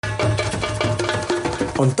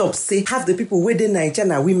On top, say, half the people where they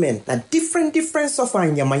Nigerian are women. Now, different suffer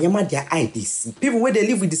and yama their IDC. People where they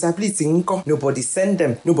live with disability income, nobody send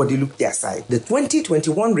them, nobody look their side. The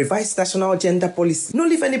 2021 revised national gender policy, no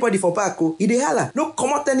leave anybody for back, Ide hala, no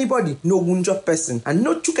come out anybody, no wounded person, and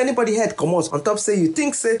no chook anybody head come out. On top, say, you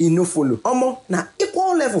think, say, you no follow. Now,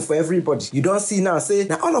 equal level for everybody. You don't see now, say,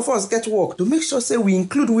 now all of us get work to make sure, say, we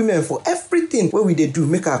include women for everything where we they do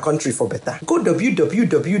make our country for better. Go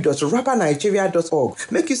www.rappanigeria.org.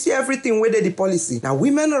 Make you see everything where they the policy. Now,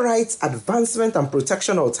 Women Rights Advancement and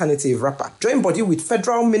Protection Alternative Rapper. Join body with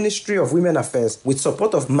Federal Ministry of Women Affairs with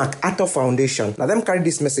support of Macarthur Foundation. Now, them carry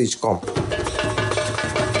this message come.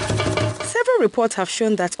 Several reports have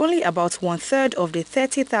shown that only about 1/3 of the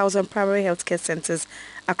 30,000 primary healthcare centers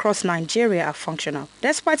across Nigeria are functional,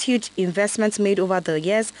 despite huge investments made over the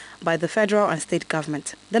years by the federal and state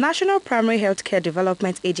government. The National Primary Healthcare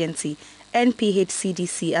Development Agency,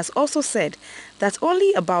 NPHCDC, has also said that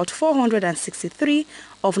only about 463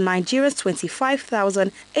 of Nigeria's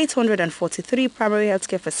 25,843 primary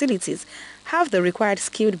healthcare facilities have the required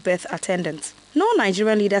skilled birth attendants. No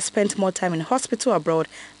Nigerian leader spent more time in hospital abroad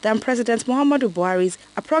than President Muhammadu Buhari's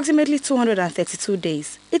approximately 232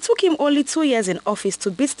 days. It took him only 2 years in office to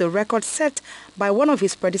beat the record set by one of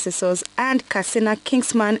his predecessors and Katsina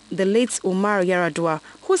Kingsman, the late Umar Yar'Adua,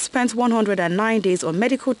 who spent 109 days on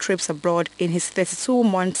medical trips abroad in his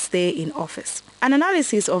 32-month stay in office. An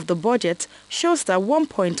analysis of the budget shows that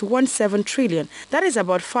 1.17 trillion, that is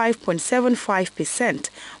about 5.75%,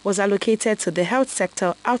 was allocated to the health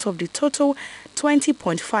sector out of the total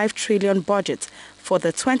 20.5 trillion budget for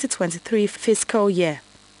the 2023 fiscal year.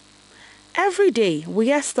 Every day, we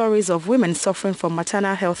hear stories of women suffering from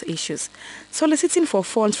maternal health issues, soliciting for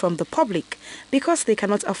funds from the public because they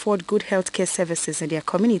cannot afford good healthcare services in their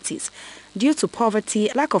communities due to poverty,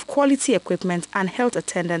 lack of quality equipment, and health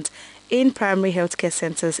attendants in primary healthcare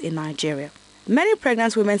centers in Nigeria. Many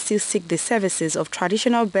pregnant women still seek the services of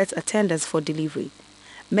traditional birth attendants for delivery.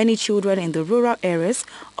 Many children in the rural areas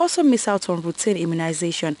also miss out on routine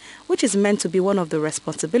immunization, which is meant to be one of the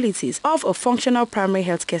responsibilities of a functional primary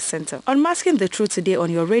healthcare center. Unmasking the Truth today on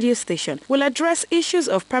your radio station will address issues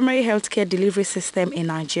of primary healthcare delivery system in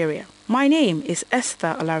Nigeria. My name is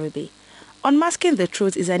Esther Olaribe. Unmasking the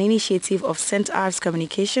Truth is an initiative of St. Ives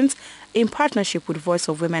Communications in partnership with Voice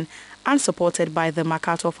of Women and supported by the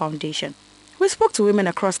Macarthur Foundation. We spoke to women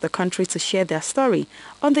across the country to share their story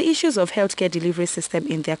on the issues of healthcare delivery system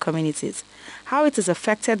in their communities, how it has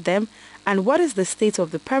affected them, and what is the state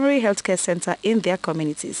of the primary healthcare center in their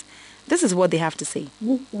communities. This is what they have to say.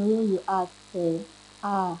 This thing where you ask, it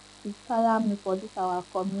inspire me for this our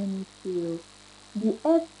community. The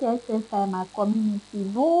healthcare center in my community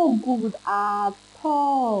no good at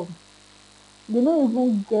all. They don't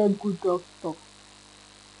even get good doctor.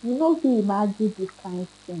 You know, we imagine this kind of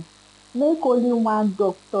thing. Make only one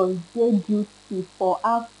doctor get duty for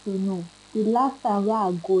afternoon. The last time where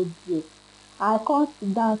I go there, I come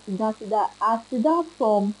sit down. I sit down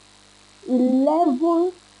from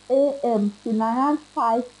 11 a.m. till around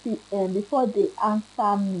 5 p.m. before they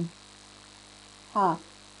answer me.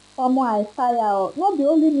 Someone I fire. Not be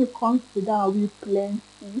only me come sit down with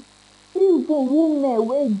plenty. Even women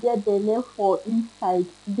wey get belle for inside,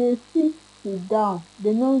 they sit down.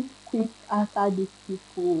 They no quick answer these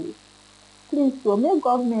people. Please, so make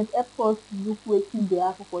government help us look wetin dey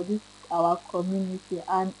happen for this our community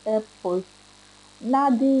and help us. Na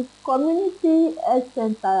the community health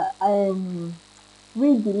center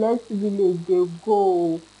we the less village dey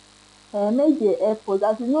go. Make dey help us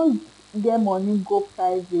as we no get money go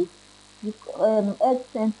private. The health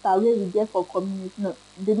center wey we get for community,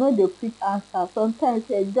 they no dey quick answer. Sometimes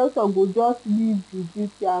doctor go just leave the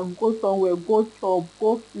duty and go somewhere, go chop,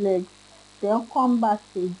 go flex, then come back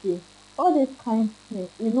again. All this kind thing,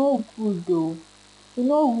 e no good o. E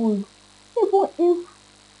no good. Even if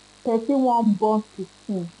person wan born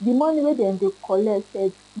pikin, the money wey dem dey collect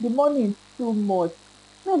the money is too much.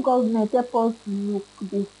 Make government help us look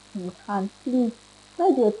this thing and please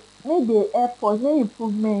make dey help us, make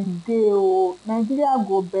improvement dey o. Nigeria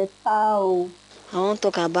go better o. I wan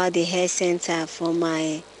talk about the health center for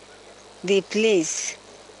the place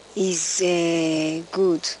is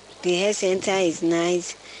good. The health center is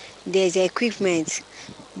nice. There's equipment,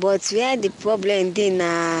 but where the problem dey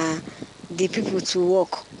na the people to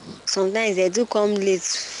work. Sometimes they do come late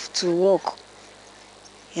to work.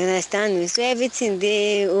 You understand me? So everything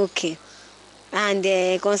dey okay. And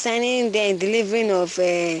concerning the delivering of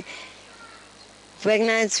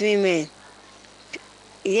pregnant women,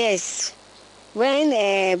 yes, when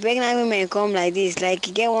pregnant women come like this, like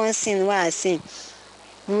you get one scene where I seen,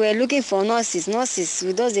 we were looking for nurses. We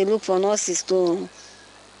just dey look for nurses to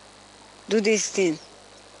do this thing.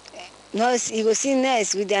 Nurse, you go see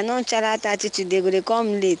nurse with their nonchalant attitude, they go dey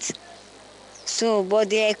come late. So, but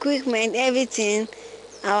the equipment, everything,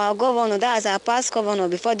 our governor, that's our past governor,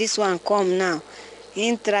 before this one come now,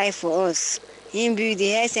 he try for us. He build the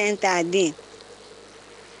health center there.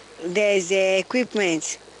 There's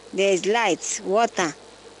equipment, there's lights, water.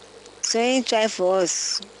 So he try for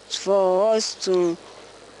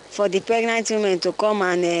the pregnant women to come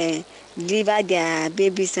and deliver their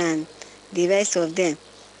babies and the rest of them.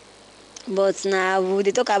 But now we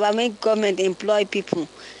dey talk about make government employ people.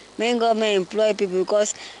 Make government employ people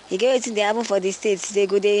because e get wetin dey happen for the states. They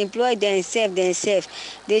go dey employ themselves.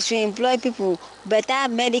 They should employ people, better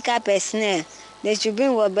medical personnel. They should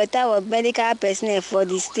bring better medical personnel for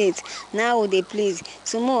the state. Now we dey please.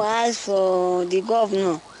 So more ask for the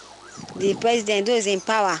governor, the president, those in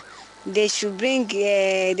power. They should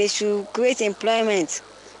they should create employment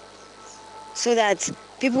so that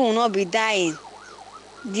people will not be dying.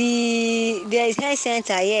 There is health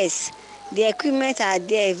center, yes. The equipment are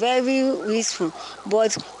there, very useful,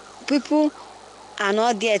 but people are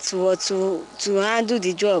not there to handle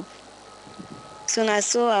the job. So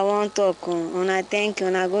I want to talk on. I thank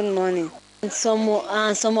you. Good morning. And some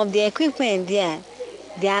of the equipment there,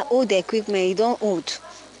 they are old equipment. It don't old.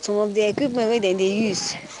 Some of the equipment where they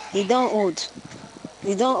use, it don't old.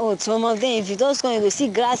 They don't old. Some of them, if you just come, you will see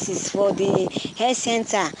grasses for the health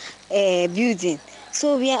center building.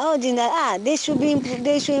 So we are urging that they should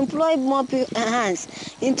employ more hands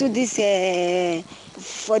into this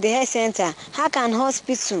for the health center. How can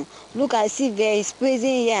hospital look as if there is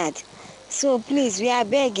prison yard? So please, we are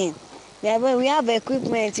begging. We have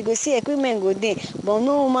equipment. You go see equipment go there, but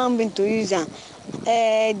no human being to use them.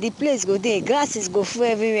 The place go there, grasses go full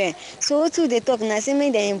everywhere. So what do they talk now? Say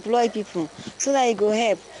make they employ people so that it go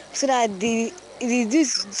help, so that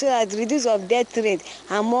reduce of death rate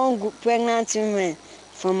among pregnant women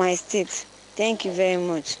from my state. Thank you very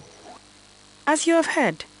much. As you have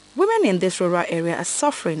heard, women in this rural area are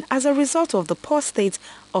suffering as a result of the poor state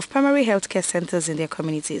of primary health care centers in their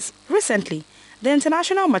communities. Recently, the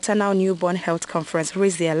International Maternal Newborn Health Conference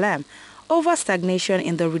raised the alarm over stagnation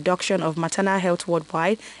in the reduction of maternal health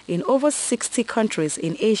worldwide in over 60 countries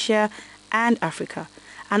in Asia and Africa,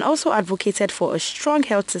 and also advocated for a strong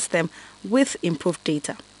health system with improved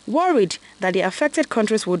data. Worried that the affected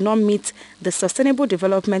countries would not meet the Sustainable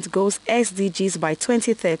Development Goals SDGs by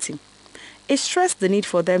 2030, it stressed the need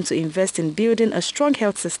for them to invest in building a strong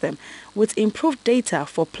health system with improved data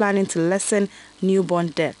for planning to lessen newborn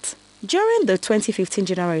deaths. During the 2015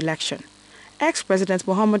 general election, ex-President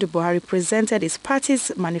Muhammadu Buhari presented his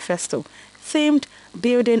party's manifesto themed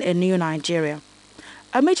Building a New Nigeria.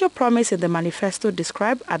 A major promise in the manifesto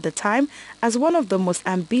described at the time as one of the most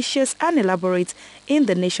ambitious and elaborate in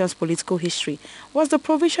the nation's political history was the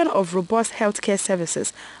provision of robust healthcare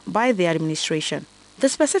services by the administration. The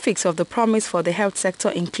specifics of the promise for the health sector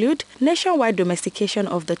include nationwide domestication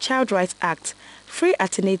of the Child Rights Act, free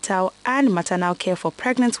antenatal and maternal care for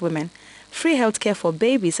pregnant women, free healthcare for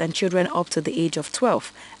babies and children up to the age of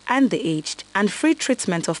 12 and the aged, and free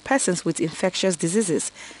treatment of persons with infectious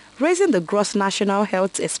diseases, raising the gross national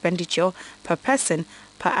health expenditure per person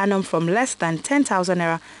per annum from less than 10,000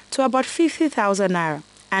 naira to about 50,000 naira,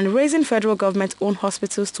 and raising federal government-owned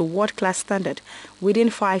hospitals to world-class standard within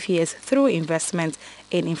 5 years through investment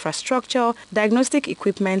in infrastructure, diagnostic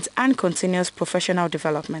equipment, and continuous professional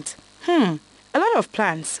development. A lot of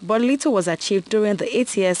plans, but little was achieved during the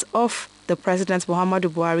 8 years of the President Muhammadu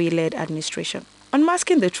Buhari-led administration.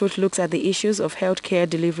 Unmasking the Truth looks at the issues of healthcare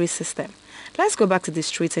delivery system. Let's go back to the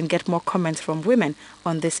streets and get more comments from women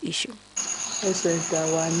on this issue.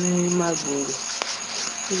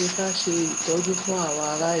 Ibi ká ṣe ìtọ́jú fún àwọn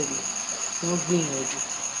ará ìlú,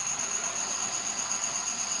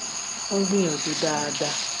 wọ́n gbìyànjú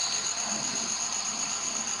dáadáa.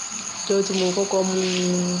 Ọjọ́ tí mo kọ́kọ́ mú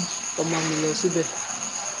ọmọ mi lọ síbẹ̀,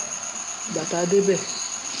 bàtà débẹ̀,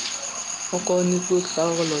 wọ́n kọ́ ní pé ká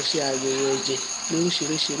kọ́kọ́ lọ ṣe àyẹ̀wò ẹ̀jẹ̀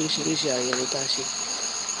lóríṣiríṣi àyẹ̀wò tá a ṣe.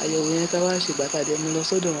 Àyẹ̀wò yẹn tá wá ṣe bàtà dé mú lọ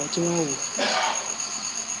sọ́dọ̀ wọn tí wọ́n wò.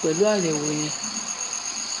 Pẹ̀lú àyẹ̀wò yẹn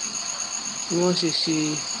ni wọ́n ṣe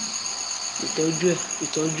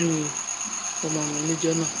ìtọ́jú ọmọ mi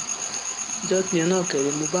níjọ́ náà. Ìjọ́ yẹn náà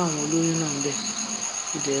kẹ̀rẹ̀ mo bá àwọn olóyún náà ńbẹ̀.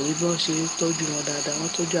 Ìdẹ̀rí bí wọ́n ṣe tọ́jú wọn dáadáa,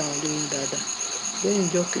 wọ́n tọ́jú àwọn olóyún dáadáa. Lẹ́yìn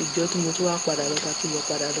ìjọ́ tí mo tún wá padà lọ ká tún lọ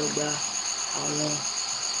padà lọ gba àwọn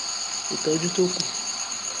ìtọ́jú tó kù.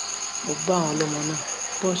 Mo bá àwọn ọlọ́mọ náà,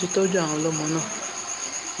 bí wọ́n ṣe tọ́jú àwọn ọlọ́mọ náà,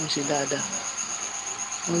 wọ́n ṣe dáadáa.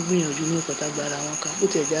 Wọ́n gbìyànjú ní nǹkan tágbára wọn ká. Bó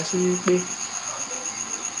tiẹ̀ já sí wípé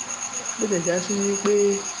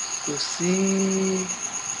kò sí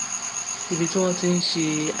ibi tí wọ́n ti ń ṣe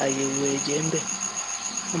àyẹ̀wò ẹ̀jẹ̀ ń bẹ̀.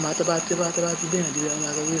 Wọ́n máa tó bá ti bẹ̀yàn dé wọ́n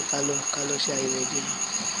máa sọ pé ká lọ ṣe àyẹ̀wò ẹ̀jẹ̀ yẹn.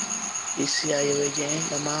 Èsì àyẹ̀wò ẹ̀jẹ̀ yẹn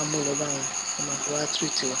la máa mú lọ bá wọn, wọ́n máa fi wá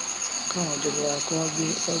treat wa. Káwọn ìjọba wa kí wọ́n gbé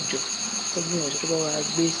ọjọ́ kó gbìyànjú kó bá wa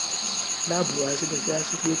gbé láàbù wá síbẹ̀ tí wọ́n á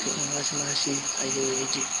sì pé kí wọ́n wá sí máa ṣe àyẹ̀wò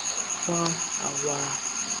ẹ̀jẹ̀ fún àwa.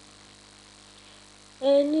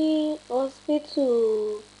 Ẹ ní hospital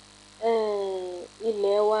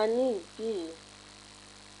ilé wa ní ìbí yìí,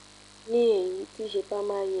 ní èyí tí ṣe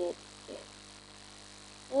primary health care.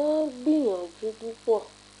 Wọ́n gbìyànjú púpọ̀,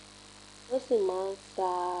 wọ́n sì máa ń sa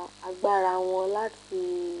agbára wọn láti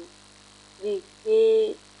rí i pé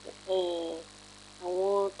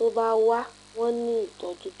àwọn tó bá wá wọ́n ní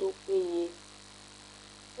ìtọ́jú tó péye.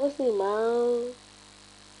 Wọ́n sì máa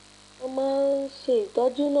ń ṣe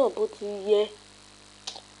ìtọ́jú náà bó ti yẹ.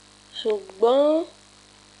 Ṣùgbọ́n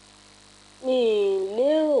mi ì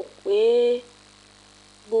lérò pé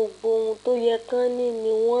gbogbo ohun tó yẹ kán ní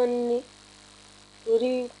ni wọ́n ní,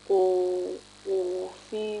 torí kò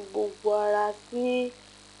fi gbogbo ara sí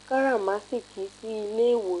káràmásìkí sí ilé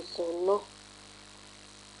ìwòsàn náà.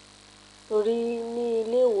 Torí ní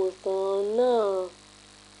ilé ìwòsàn náà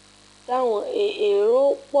táwọn èrò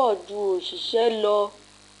pọ̀ ju òṣìṣẹ́ lọ.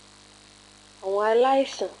 Àwọn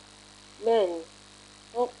aláìsàn bẹ́ẹ̀ ni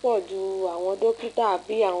wọ́n pọ̀ ju àwọn dókítà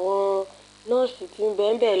àbí àwọn nọ́ọ̀sì tí ń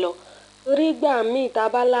bẹ̀ lọ. Torí ìgbà míì tá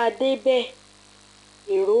bá la dé bẹ̀,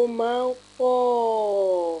 èrò máa ń pọ̀.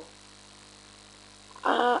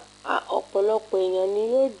 Ọ̀pọ̀lọpọ̀ èèyàn ni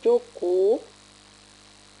yóò jókòó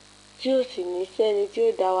tí ò sì ní sẹ́ni tí ó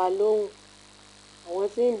dá wa lóhùn. Àwọn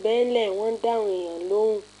tí ń bẹ́lẹ̀ wọ́n ń dáhùn èèyàn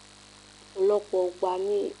lóhùn. Ọ̀pọ̀lọpọ̀ ìgbà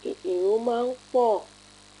ni èrò máa ń pọ̀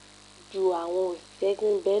ju àwọn òṣìṣẹ́ tí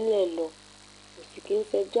ń bẹ́lẹ̀ lọ. Kò sì kí ń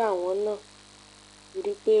ṣẹjọ́ àwọn náà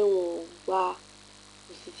torí pé wọn ò gba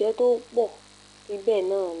òṣìṣẹ́ tó pọ̀ síbẹ̀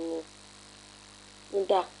náà ni.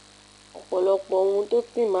 Kódà ọ̀pọ̀lọpọ̀ ohun tó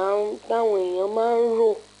sì táwọn èèyàn máa ń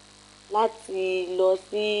rò láti lọ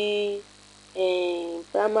sí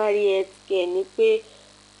primary health care ni pé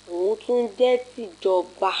òun tún jẹ́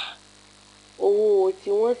tìjọba. Owó tí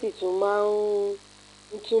wọ́n sì tún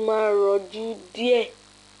máa ń rọjú díẹ̀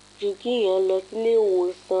ju kí èèyàn lọ sílé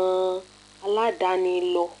ìwòsàn aládàáni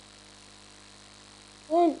lọ.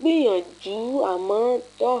 Wọ́n gbìyànjú àmọ́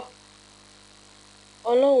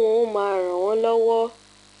Ọlọ́run ó máa ràn wọ́n lọ́wọ́.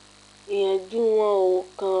 Ìyànjú wọn ò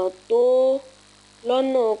kàn tó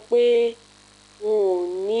lọ́nà pé wọn ò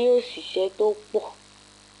ní òṣìṣẹ́ tó pọ̀.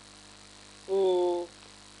 Ó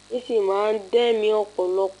sì máa ń dẹ́mi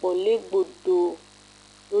ọ̀pọ̀lọpọ̀ légbodò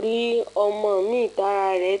torí ọmọ mi tára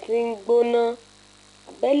rẹ̀ ti ń gbóná.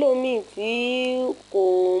 Àbẹ́lòmíì tí kò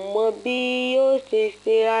mọ bí yóò ṣe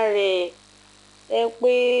ṣe ara rẹ̀.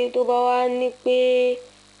 Pé tó bá wá ní pé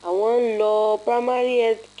àwọn ń lọ primary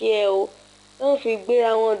health care o, wọ́n fi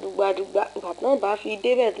gbéra wọn dùgbàdùgbà. Ìgbà tí wọ́n bá fi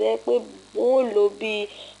débẹ̀ tó jẹ́ pé wọ́n ó lò bí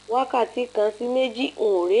wákàtí kan sí méjì,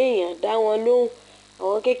 wọn ò rí èèyàn dá wọn lóhùn.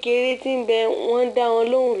 Àwọn kékeré tí ń bẹ wọ́n dá wọn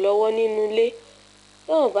lóhùn lọ́wọ́ nínú ilé.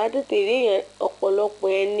 Tí wọ́n bá tètè rí èèyàn, ọ̀pọ̀lọpọ̀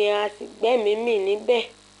ẹni a sì gbẹ́mìí mì níbẹ̀.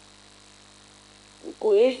 Kò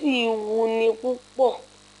sì wuni púpọ̀.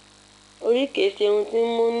 Orí kìí ṣe ohun tí ń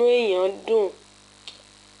múnú èèyàn dùn.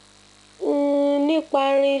 Nípa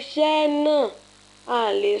irinṣẹ́ náà, a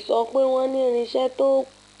lè sọ pé wọ́n ní irinṣẹ́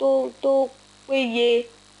tó péye.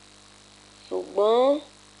 Ṣùgbọ́n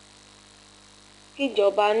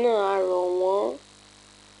kíjọba náà á rọ̀ wọ́n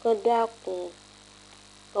kán dákun,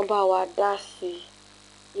 kán bá wa dá sí i.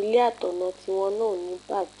 Ilé àtọ̀nà tiwọn náà ò ní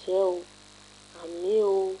bàjẹ́ o. Àmín o.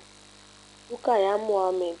 Rukaya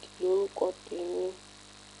Mohammed lórúkọ tèmi.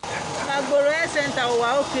 Magboro Health Center ò wá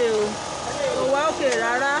òkè o. Kò wá òkè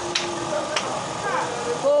rárá.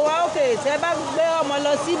 Kò wá òkè. Tẹ́ bá gbé ọmọ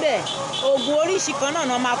lọ síbẹ̀, oògùn oríṣi kan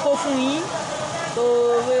náà máa kó fún yín.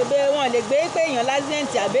 Wọ́n lè gbé pé èèyàn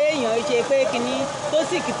lásìẹ̀ǹtì àbí èèyàn ṣe pé kíní tó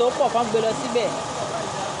sìkì tó pọ̀ kan gbé lọ síbẹ̀.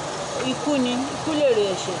 Ikú lè rè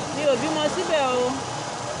ẹ̀ṣẹ̀. Mi ò bímọ síbẹ̀ o.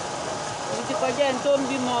 Mo ti kọjá ẹni tó ń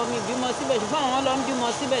bímọ, mi bímọ síbẹ̀ ṣùgbọ́n àwọn lọ ń bímọ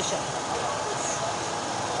síbẹ̀ ṣá.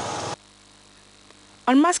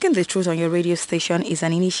 Unmasking the Truth on your radio station is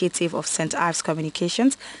an initiative of St. Ives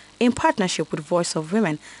Communications in partnership with Voice of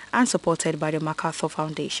Women and supported by the Macarthur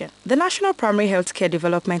Foundation. The National Primary Healthcare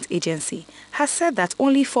Development Agency has said that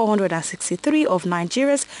only 463 of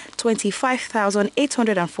Nigeria's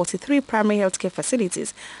 25,843 primary healthcare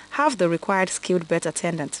facilities have the required skilled birth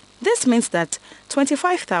attendants. This means that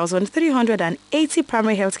 25,380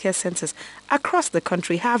 primary healthcare centers across the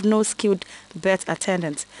country have no skilled birth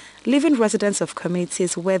attendants, leaving residents of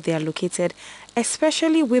communities where they are located,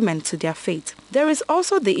 especially women, to their fate. There is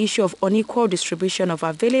also the issue of unequal distribution of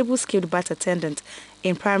available skilled birth attendants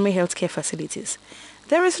in primary healthcare facilities.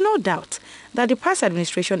 There is no doubt that the past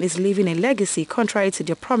administration is leaving a legacy contrary to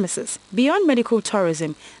their promises. Beyond medical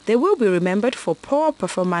tourism, they will be remembered for poor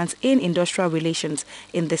performance in industrial relations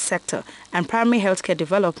in this sector and primary healthcare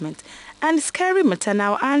development, and scary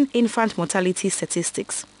maternal and infant mortality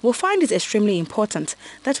statistics. We find it extremely important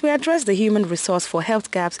that we address the human resource for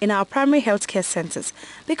health gaps in our primary healthcare centers,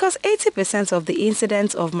 because 80% of the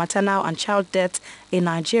incidents of maternal and child death in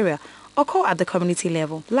Nigeria occur at the community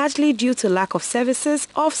level, largely due to lack of services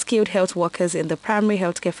of skilled health workers in the primary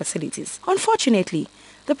healthcare facilities. Unfortunately,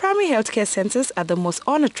 the primary healthcare centers are the most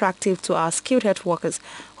unattractive to our skilled health workers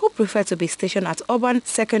who prefer to be stationed at urban,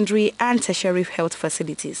 secondary and tertiary health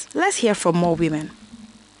facilities. Let's hear from more women.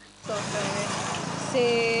 So,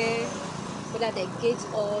 say whether they get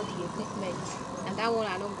all the equipment, and that one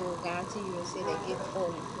I don't go guarantee you say they get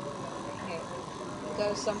all.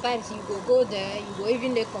 Because sometimes you go there, you go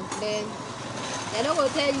even they complain. They don't go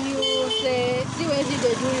tell you, say, see what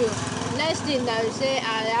they do you. Next thing that you say,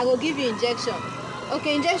 I will give you injection.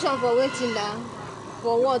 Okay, injection for waiting now.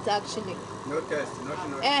 For what actually? No test,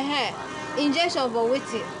 nothing. Injection for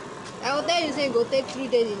waiting. I will tell you, say, go take 3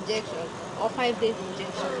 days injection or 5 days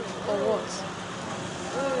injection. For what?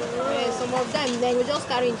 Some of them, they will just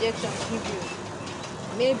carry injection give you.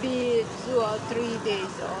 Maybe 2 or 3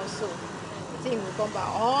 days or so. Thing will come back,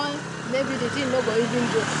 or maybe the thing no go even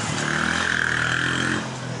go.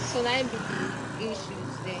 So now be the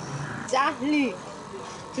issues there. Exactly.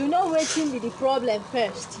 To know wetin be the problem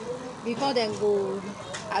first before then go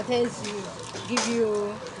attend to you, give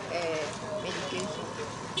you medication.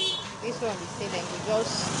 This one they say then go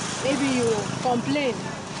just maybe you complain,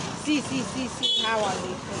 see how are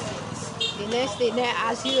they feel. The next day,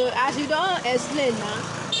 as you don't explain now,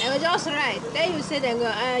 they will just write. Then you say then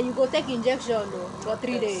you go take injection for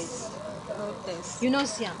 3 days. No test. You know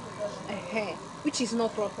see which is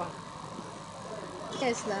not proper.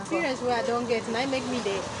 Yes, now experience where I don't get, and I make me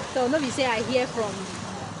there. So nobody say I hear from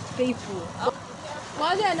people.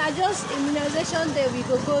 But then I just immunization day we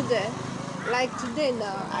go there. Like today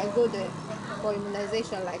now I go there for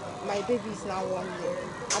immunization. Like my baby is now 1 year,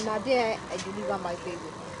 and now there I deliver my baby.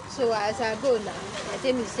 So as I go now,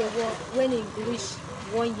 they tell me say when it reach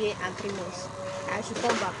 1 year and 3 months, I should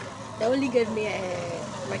come back. They only gave me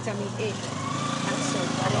vitamin A. That's all.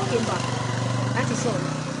 And I came back. That is all.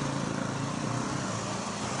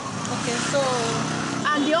 Okay, so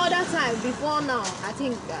and the other time before now, I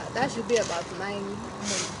think that should be about 9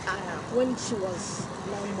 months. When she was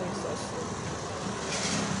 9 months or so.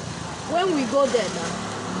 When we go there now,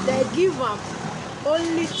 they give them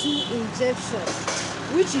only 2 injections,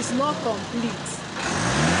 which is not complete.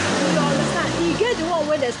 You understand? You get the one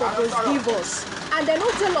where they're supposed to give us, and they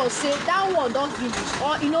don't tell us say that one don't finish,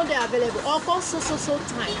 or they're available, or come so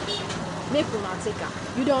time. Make una take her.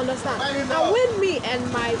 You don't understand? And when me and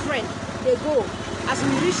my friend they go, as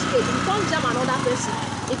we reach there, we can't jam another person.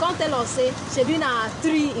 He can't tell us say she been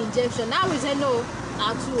 3 injection. Now we say no,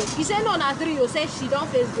 2. He said no, 3. You say she don't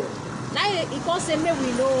face go. Now he can't say maybe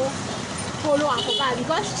we know follow and for back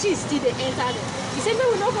because she still they enter there. He said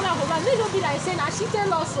maybe we don't follow and for back. Maybe don't be like saying that she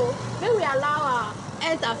tell us so. Maybe we allow her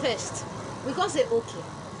enter first. We can't say okay.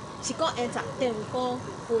 She can't enter, then we can't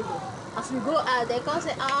follow. As we go they can't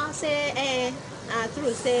say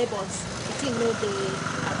true say but the thing no they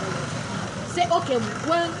say okay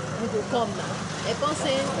when we go come now. They can't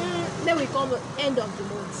say then we come end of the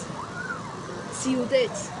month. Till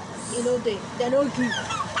date, they don't give.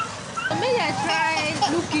 So maybe I try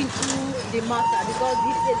look into the matter because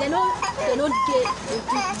they don't get the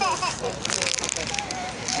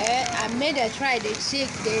I made a try, they check,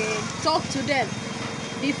 they talk to them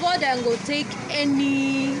before they go take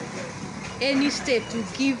any step to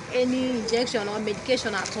give any injection or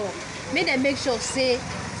medication at all. May they make sure say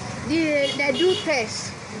they do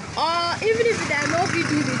tests, or even if they no fit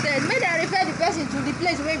do the test, may they refer the person to the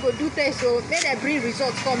place where you go do test. So may they bring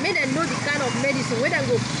results come, may they know the kind of medicine where they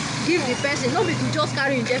go give the person, not be to just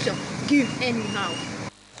carry injection give anyhow.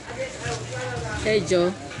 Ẹ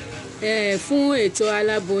jọ̀ọ́ fún ètò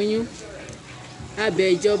aláboyún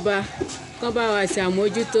abẹ́ ìjọba kán bá wa ṣe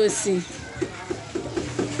àmójútó sí i,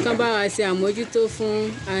 kán bá wa ṣe àmójútó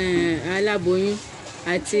fún aláboyún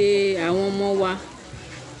àti àwọn ọmọ wa.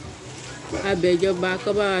 Abẹ́ ìjọba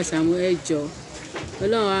kán bá wa ṣàmú ẹ jọ̀ọ́.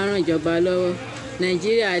 Ọlọ́run á ràn ìjọba lọ́wọ́.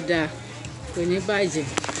 Nàìjíríà dáa, kò ní bàjẹ́.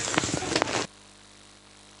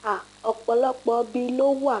 Ọ̀pọ̀lọpọ̀ bí ló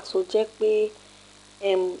wà tó jẹ́ pé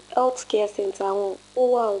health care center wọn ó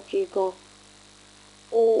wà òkè gan,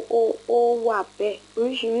 ó wà bẹ́ẹ̀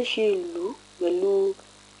oríṣiríṣi ìlú pẹ̀lú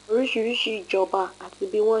oríṣiríṣi ìjọba àti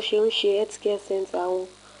bí wọ́n ṣe ń ṣe health care center wọn.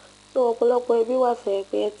 So ọ̀pọ̀lọpọ̀ ibi wà sọ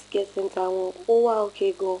pé health care center wọn ó wà òkè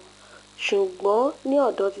gan, ṣùgbọ́n ní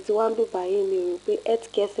ọ̀dọ̀ títí wá ń bí báyìí mi rò pé health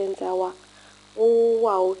care center wa ó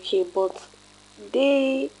wà òkè, but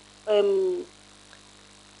they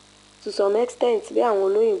to some extent bí àwọn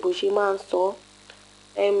olóyìnbó ṣe máa ń sọ,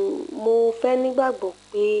 mo fẹ́ nígbàgbọ́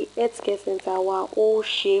pé health care center wa ó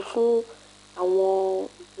ṣe fún àwọn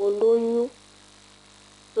olóyún,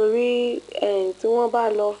 torí tí wọ́n bá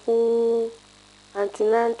lọ fún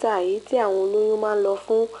antenatal yìí tí àwọn olóyún máa ń lọ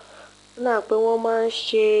fún, ó dà pé wọ́n máa ń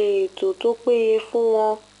ṣe ètò tó péye fún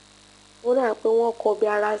wọn, ó dà pé wọ́n kọbi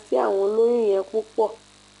ara sí àwọn olóyún yẹn púpọ̀.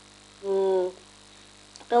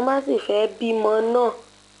 Wọ́n bá sì fẹ́ bímọ náà,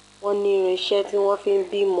 wọ́n ní irinṣẹ́ tí wọ́n fi ń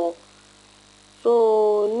bímọ. So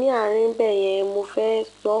ní àárín bẹ́ẹ̀ yẹn mo fẹ́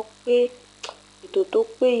sọ pé ètò tó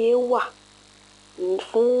péye wà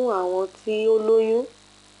fún àwọn tí ó lóyún,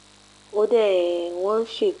 wọ́n ń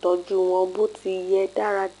ṣètọ́jú wọn bó ti yẹ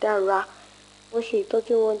dáradára. Wọ́n ṣe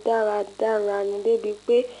ìtọ́jú wọn dáradára ní débi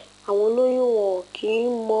pé àwọn olóyún wọn kì í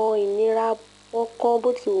mọ ìnira kankan bó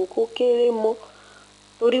ti wù kó kéré mọ́,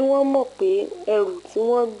 torí wọ́n mọ̀ pé ẹrù tí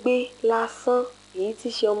wọ́n gbé lásán, èyí tí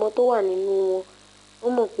ṣe ọmọ tó wà nínú wọn,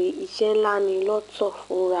 wọ́n mọ̀ pé iṣẹ́ ńlá ni lọ́tọ̀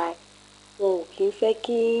fúnra ẹ̀. Wọn ò kí ń fẹ́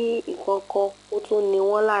kí nǹkan kan ó tún ní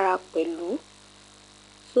wọ́n lára pẹ̀lú.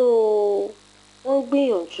 So wọ́n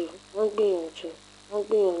gbìyànjú,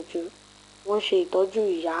 wọ́n ṣe ìtọ́jú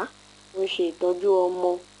ìyá, wọ́n ṣe ìtọ́jú ọmọ.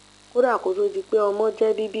 Kódà kó tó di pé ọmọ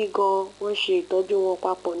jẹ́ bíbí gan, wọ́n ṣe ìtọ́jú wọn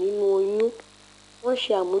papọ̀ nínú oyún. Wọ́n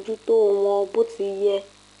ṣe àmójútó wọn bó ti yẹ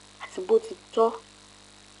àti bó ti tọ́.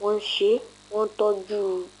 Wọ́n tọ́jú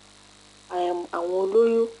àwọn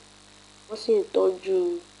olóyún, wọ́n sì ń tọ́jú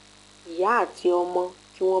ìyá àti ọmọ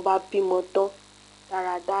tí wọ́n bá bímọ tán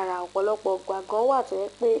dáradára. Ọ̀pọ̀lọpọ̀ ìgbà gan wà tó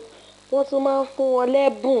jẹ́ pé wọ́n tún máa ń fún wọn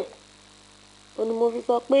lẹ́bùn. Ó ní mo fi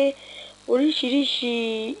sọ pé oríṣiríṣi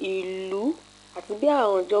ìlú àti bí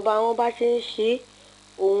àwọn ìjọba wọn bá ṣe ń ṣe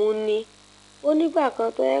òun ni. Ó nígbà kan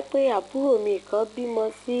tó jẹ́ pé àbúrò mi kan bímọ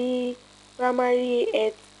sí primary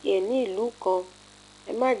health care ní ìlú kan.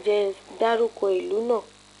 Ẹ má jẹ́ dárúkọ ìlú náà.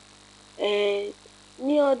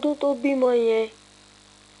 Ní ọdún tó bímọ yẹn,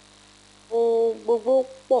 gbogbo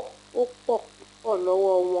pọ̀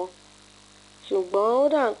lọ́wọ́ wọn. Ṣùgbọ́n ó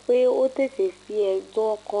dà pé ó tètè fi ẹ̀dùn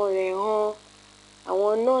ọkàn rẹ̀ hàn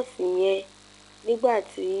àwọn nọ́ọ̀sì yẹn nígbà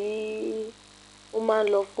tí ó máa ń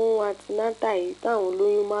lọ fún antenatal yìí táwọn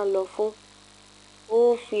olóyún máa ń lọ fún. Ó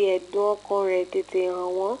fi ẹ̀dùn ọkàn rẹ̀ tètè hàn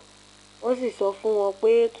wọ́n. Wọ́n sì sọ fún wọn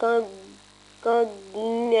pé kán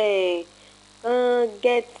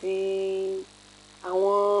gẹ́ẹ̀tì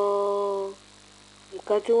àwọn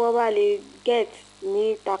nǹkan tí wọ́n bá lè gẹ́ẹ̀tì ní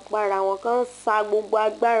tapára wọn, kán sa gbogbo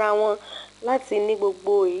agbára wọn láti ní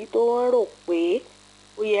gbogbo èyí tó wọ́n rò pé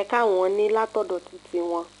ó yẹ káwọn ní látọ̀dọ̀ títí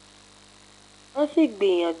wọn. Wọ́n sì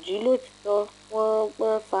gbìyànjú lóòtítọ́,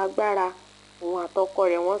 wọ́n sa agbára, òun àtọkọ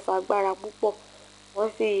rẹ̀ wọ́n sa agbára púpọ̀. Wọ́n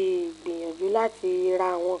sì gbìyànjú láti ra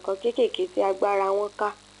àwọn nǹkan kéékèèké tí agbára wọn ká.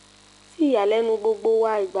 Sí ìyàlẹ́nu gbogbo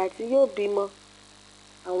wa ìgbà tí yóò bímọ,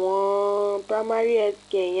 àwọn primary health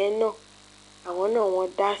care yẹn náà, àwọn náà wọ́n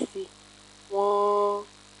dá sí.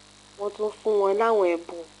 Wọ́n tún fún wọn láwọn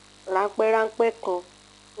ẹ̀bùn ráńpẹ́ kan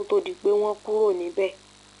kó tó di pé wọ́n kúrò níbẹ̀.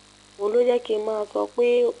 Òun ló jẹ́ kí n máa sọ pé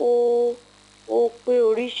ó pé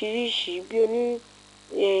oríṣiríṣi bí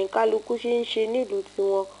kálukú ṣe ń ṣe nílùú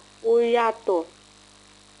tiwọn ó yàtọ̀.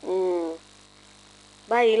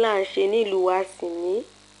 Báyìí là ń ṣe nílùú wa sì ní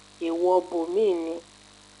èèwọ̀ bòmíì ni.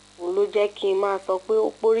 Òun ló jẹ́ kí n máa sọ pé ó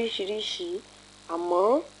pé oríṣiríṣi, àmọ́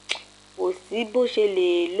kò sí bó ṣe lè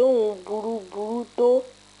lóhun burú tó.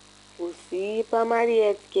 Kò sí primary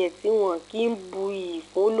health care tí wọ́n kì í bu iyì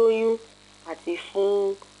fún olóyún àti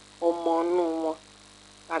fún ọmọ inú wọn.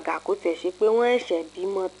 Gàgà kó tẹ̀ ṣe pé wọ́n ṣẹ̀ṣẹ̀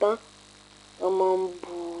bímọ tán, wọ́n máa ń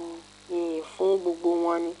bu iyì fún gbogbo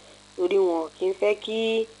wọn ni. Torí wọn kì í fẹ́ kí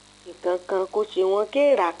nǹkan kan kó ṣe wọ́n, kí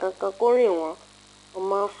èèrà kankan kó rìn wọ́n. Wọ́n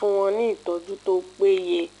máa ń fún wọn ní ìtọ́jú tó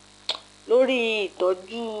péye. Lórí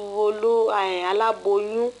ìtọ́jú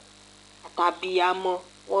aláboyún àtàbíamọ,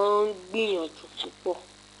 wọ́n ń gbìyànjú púpọ̀.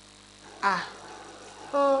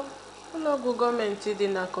 Ụlọọgwụ gọọmenti dị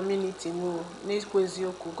na kọmuniti m n'ekwu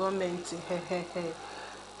eziokwu gọọmenti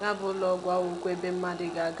ya bụ ụlọọgwụ awụkwa ebe mmadụ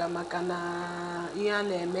ga-aga, maka na ihe a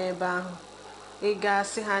na-eme ebe ahụ, ị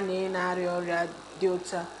ga-asị ha na ị na-arịa ọrịa dị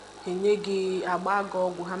otu a, enye gị agba gị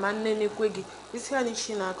ọgwụ ha ma nnenekwe gị isi ha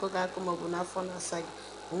n'isi na-akụ gị akụ maọbụ n'afọ na-asa gị,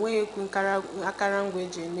 onweghị ekwu akara ngwa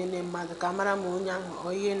eji enene mmadụ ka mara ma onye ahụ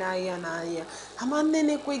onye na-ahịa n'ahịa ama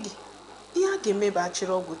nnenekwe gị ihe a ga-eme bụ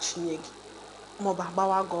achịrị ọgwụ chinye gị maọbụ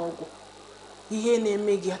agbawa gị ọgwụ ihe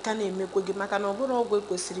na-eme gị aka na-emekwe gị maka na ọ bụrụ ọgwụ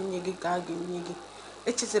ekwesịrị inye gị ka a ga-enye gị.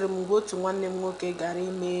 Echetara m mgbe otu nwanne m nwoke gara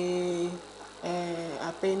ime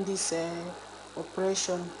appendix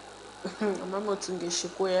operation ama m otu m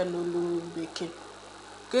ga-eshikwa ya n'olu bekee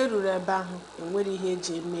ka eruru ebe ahụ enwere ihe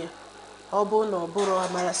eji eme ya. Ọ bụ na ọ bụrụ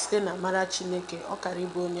amara site na amara Chineke ọ kara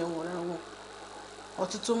ịbụ onye nwụrụ anwụ.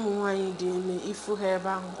 Ọtụtụ ụmụ nwaanyị dị ime ifu ha ebe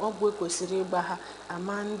ahụ ọgwụ ekwesịrị ịgba ha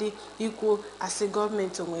ama ndị ikwu asị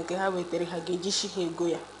gọọmenti onwe nke ha wetara ha ga-ejichi ha ego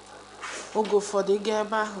ya. Oge ụfọdụ ịga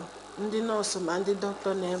ebe ahụ ndị nọọsụ ma ndị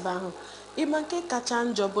dọkịta na ebe ahụ ịma nke kacha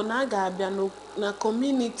njọ bụ na a ga-abịa na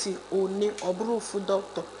kọmuniti one ọ bụrụ ofu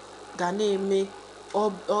dọkịta ga na-eme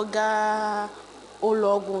ọga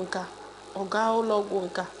ụlọọgwụ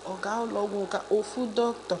nka ofu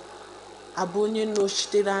dọkịta abụ onye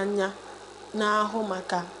nọchitere anya na-ahụ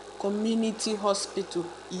maka kọmuniti hospital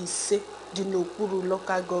 5 dị n'okpuru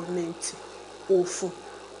lokal gọọmenti ofu.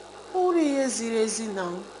 Ụrụ ihe ziri ezi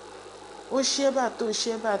na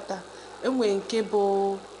oshiebata enwe nke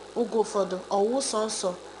bụ oge ụfọdụ ọwụ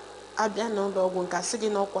sọnsọ abịa n'ụlọọgwụ nka sị gị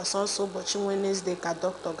n'ọkwa sọnsọ ụbọchị Wednesday ka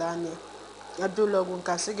dọkịta ga-anya abịa ụlọọgwụ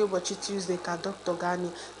nka sị gị ụbọchị Tuesday ka dọkịta ga-anya.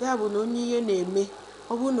 Ya bụ na onye ihe na-eme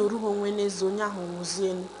ọ bụrụ na orughị Wednesday onye ahụ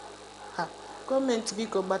nwụzienu ha. Gọọmenti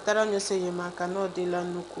biko gbatara anyị ọsọ enyemaka na ọ dịla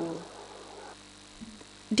nnukwu.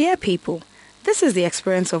 Dear people, this is the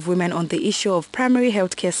experience of women on the issue of primary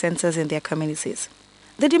healthcare centers in their communities.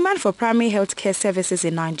 The demand for primary healthcare services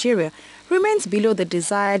in Nigeria remains below the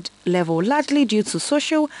desired level, largely due to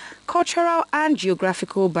social, cultural, and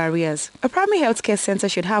geographical barriers. A primary healthcare center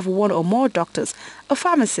should have one or more doctors, a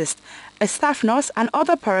pharmacist, a staff nurse, and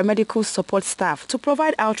other paramedical support staff to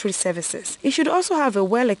provide outreach services. It should also have a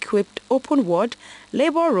well-equipped open ward,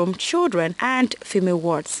 labor room, children and female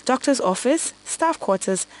wards, doctor's office, staff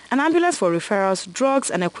quarters, an ambulance for referrals,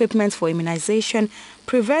 drugs and equipment for immunization,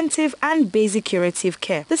 preventive and basic curative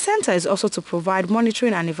care. The center is also to provide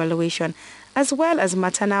monitoring and evaluation, as well as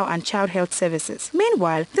maternal and child health services.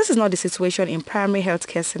 Meanwhile, this is not the situation in primary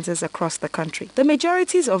healthcare centers across the country. The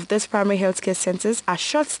majorities of these primary healthcare centers are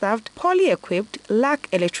short-staffed, poorly equipped, lack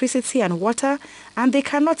electricity and water, and they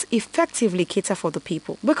cannot effectively cater for the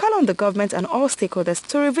people. We call on the government and all stakeholders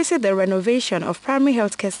to revisit the renovation of primary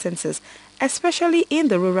healthcare centers, especially in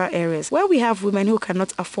the rural areas where we have women who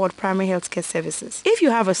cannot afford primary healthcare services. If you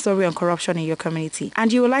have a story on corruption in your community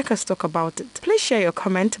and you would like us to talk about it, please share your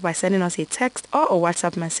comment by sending us a text or a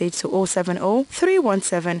WhatsApp message to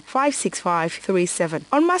 070-317-56537.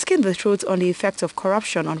 Unmasking the Truth on the Effect of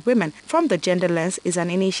Corruption on Women from the Gender Lens is an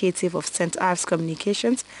initiative of St. Ives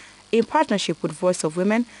Communications in partnership with Voice of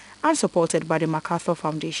Women and supported by the Macarthur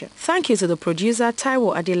Foundation. Thank you to the producer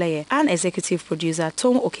Taiwo Adeleye and executive producer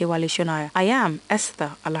Tom Okewale Shonaya. I am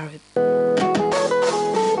Esther Alarib.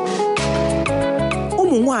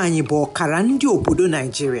 Ụmụ nwaanyị bụ ọkara ndị obodo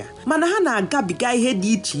Nigeria, mana ha na-agabiga ihe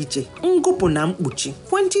dị iche iche, ngụpụ na mkpuchi.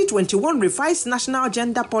 2021 Revised National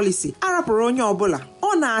Gender Policy arapụrụ onye ọbụla.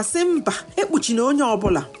 Ọ na-asị mba, ekpuchi na onye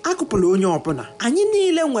ọbụla, akụpụla onye ọbụla. Anyị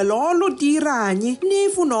niile nwere ọlụ dịịrị anyị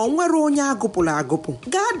n'efu na onwere onye agụpụla agụpụ.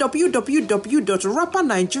 Gaa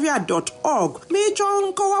www.rappernigeria.org ma ịchọọ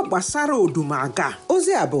nkọwa gbasara odumaga.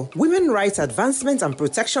 Ozi a bụ Women Rights Advancement and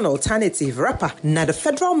Protection Alternative Rapper na the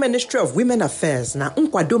Federal Ministry of Women Affairs na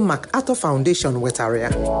nkwado Macarthur Foundation wetara ya.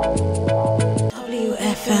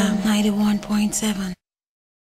 WFM 91.7